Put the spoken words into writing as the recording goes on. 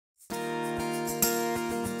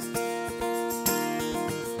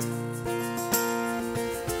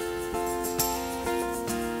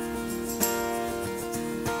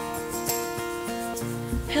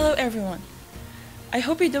everyone. I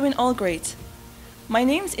hope you're doing all great. My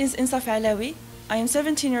name is INSAF ALAOUI. I am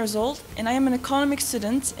 17 years old and I am an economics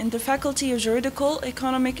student in the Faculty of Juridical,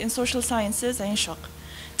 Economic and Social Sciences, INSHAQ.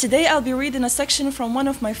 Today I'll be reading a section from one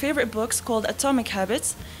of my favorite books called Atomic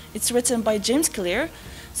Habits. It's written by James Clear.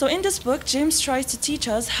 So in this book, James tries to teach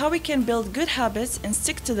us how we can build good habits and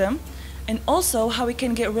stick to them, and also how we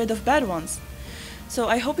can get rid of bad ones. So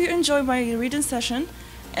I hope you enjoy my reading session,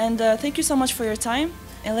 and thank you so much for your time,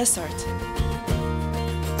 and let's start.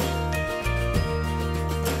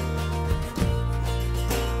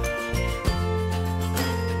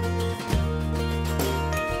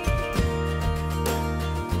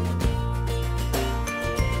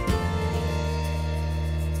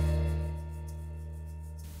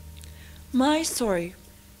 My story.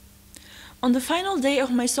 On the final day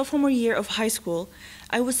of my sophomore year of high school,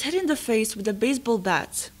 I was hit in the face with a baseball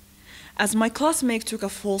bat. As my classmate took a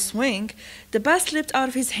full swing, the bat slipped out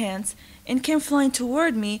of his hands and came flying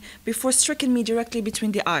toward me before striking me directly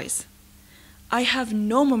between the eyes. I have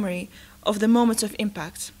no memory of the moment of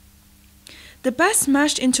impact. The bat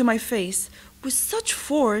smashed into my face with such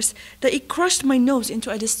force that it crushed my nose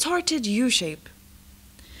into a distorted U-shape.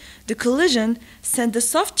 The collision sent the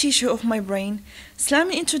soft tissue of my brain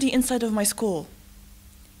slamming into the inside of my skull.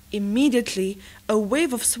 Immediately, a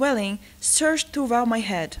wave of swelling surged throughout my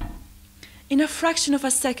head. In a fraction of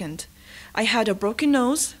a second, I had a broken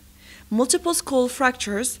nose, multiple skull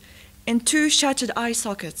fractures, and 2 shattered eye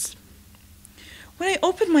sockets. When I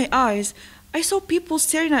opened my eyes, I saw people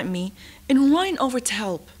staring at me and running over to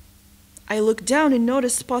help. I looked down and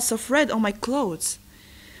noticed spots of red on my clothes.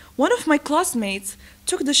 One of my classmates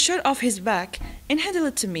took the shirt off his back and handed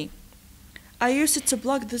it to me. I used it to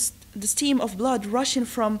block the stream of blood rushing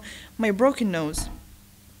from my broken nose.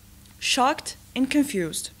 Shocked and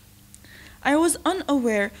confused, I was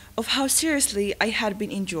unaware of how seriously I had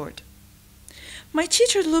been injured. My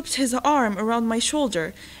teacher looped his arm around my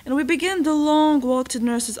shoulder, and we began the long walk to the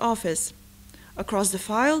nurse's office, across the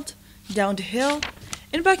field, down the hill,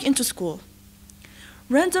 and back into school.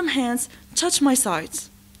 Random hands touched my sides,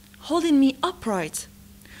 holding me upright.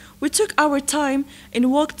 We took our time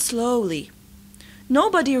and walked slowly.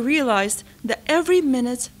 Nobody realized that every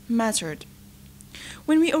minute mattered.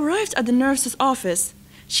 When we arrived at the nurse's office,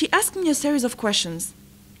 she asked me a series of questions.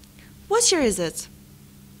 "What year is it?"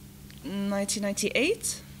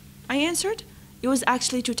 1998, I answered. It was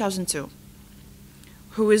actually 2002.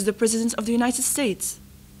 "Who is the President of the United States?"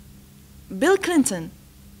 "Bill Clinton,"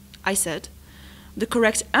 I said. The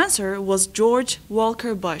correct answer was George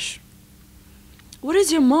Walker Bush. "What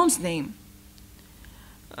is your mom's name?"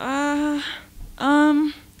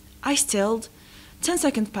 I stilled. 10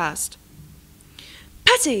 seconds passed.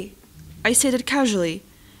 "Patty," I said it casually,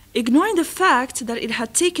 ignoring the fact that it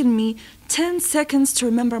had taken me 10 seconds to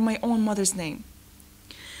remember my own mother's name.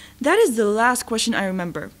 That is the last question I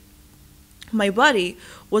remember. My body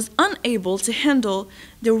was unable to handle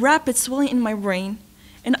the rapid swelling in my brain,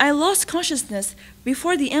 and I lost consciousness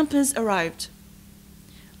before the ambulance arrived.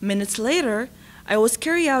 Minutes later, I was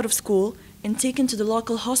carried out of school and taken to the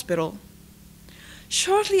local hospital.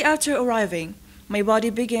 Shortly after arriving, my body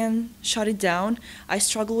began shutting down. I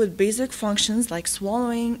struggled with basic functions like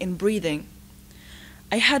swallowing and breathing.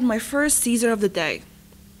 I had my first seizure of the day.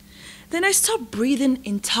 Then I stopped breathing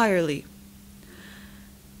entirely.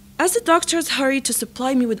 As the doctors hurried to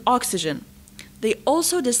supply me with oxygen, they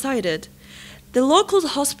also decided the local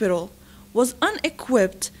hospital was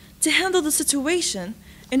unequipped to handle the situation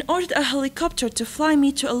and ordered a helicopter to fly me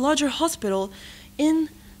to a larger hospital in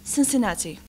Cincinnati.